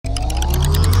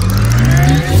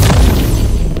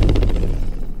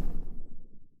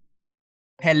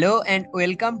Hello and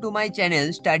welcome to my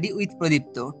channel Study with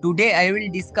Pradipto. Today I will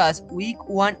discuss week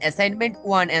 1 assignment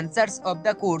 1 answers of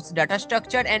the course Data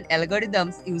Structure and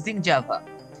Algorithms using Java.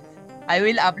 I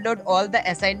will upload all the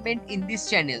assignment in this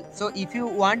channel. So if you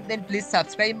want, then please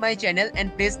subscribe my channel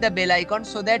and press the bell icon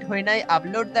so that when I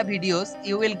upload the videos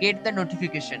you will get the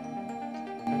notification.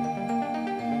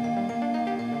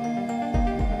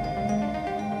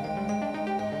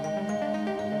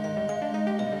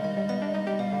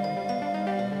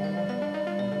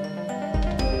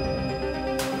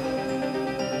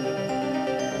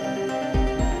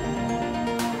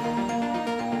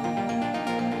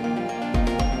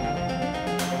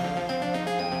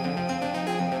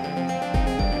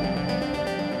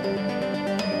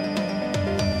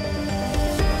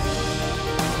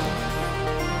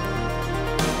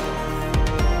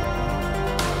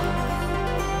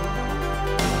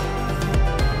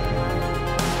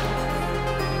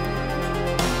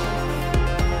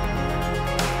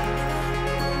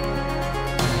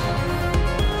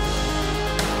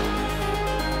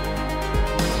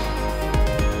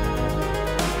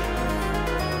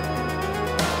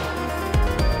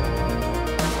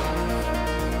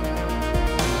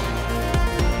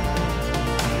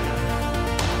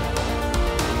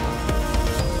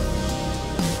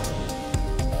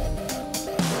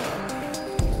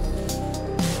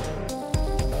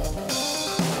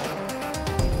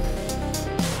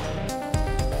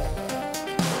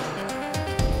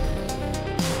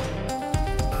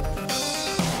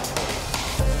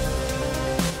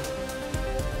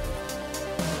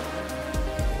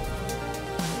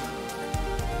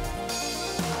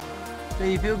 So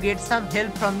if you get some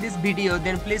help from this video,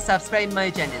 then please subscribe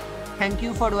my channel. Thank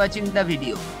you for watching the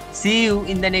video. See you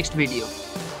in the next video.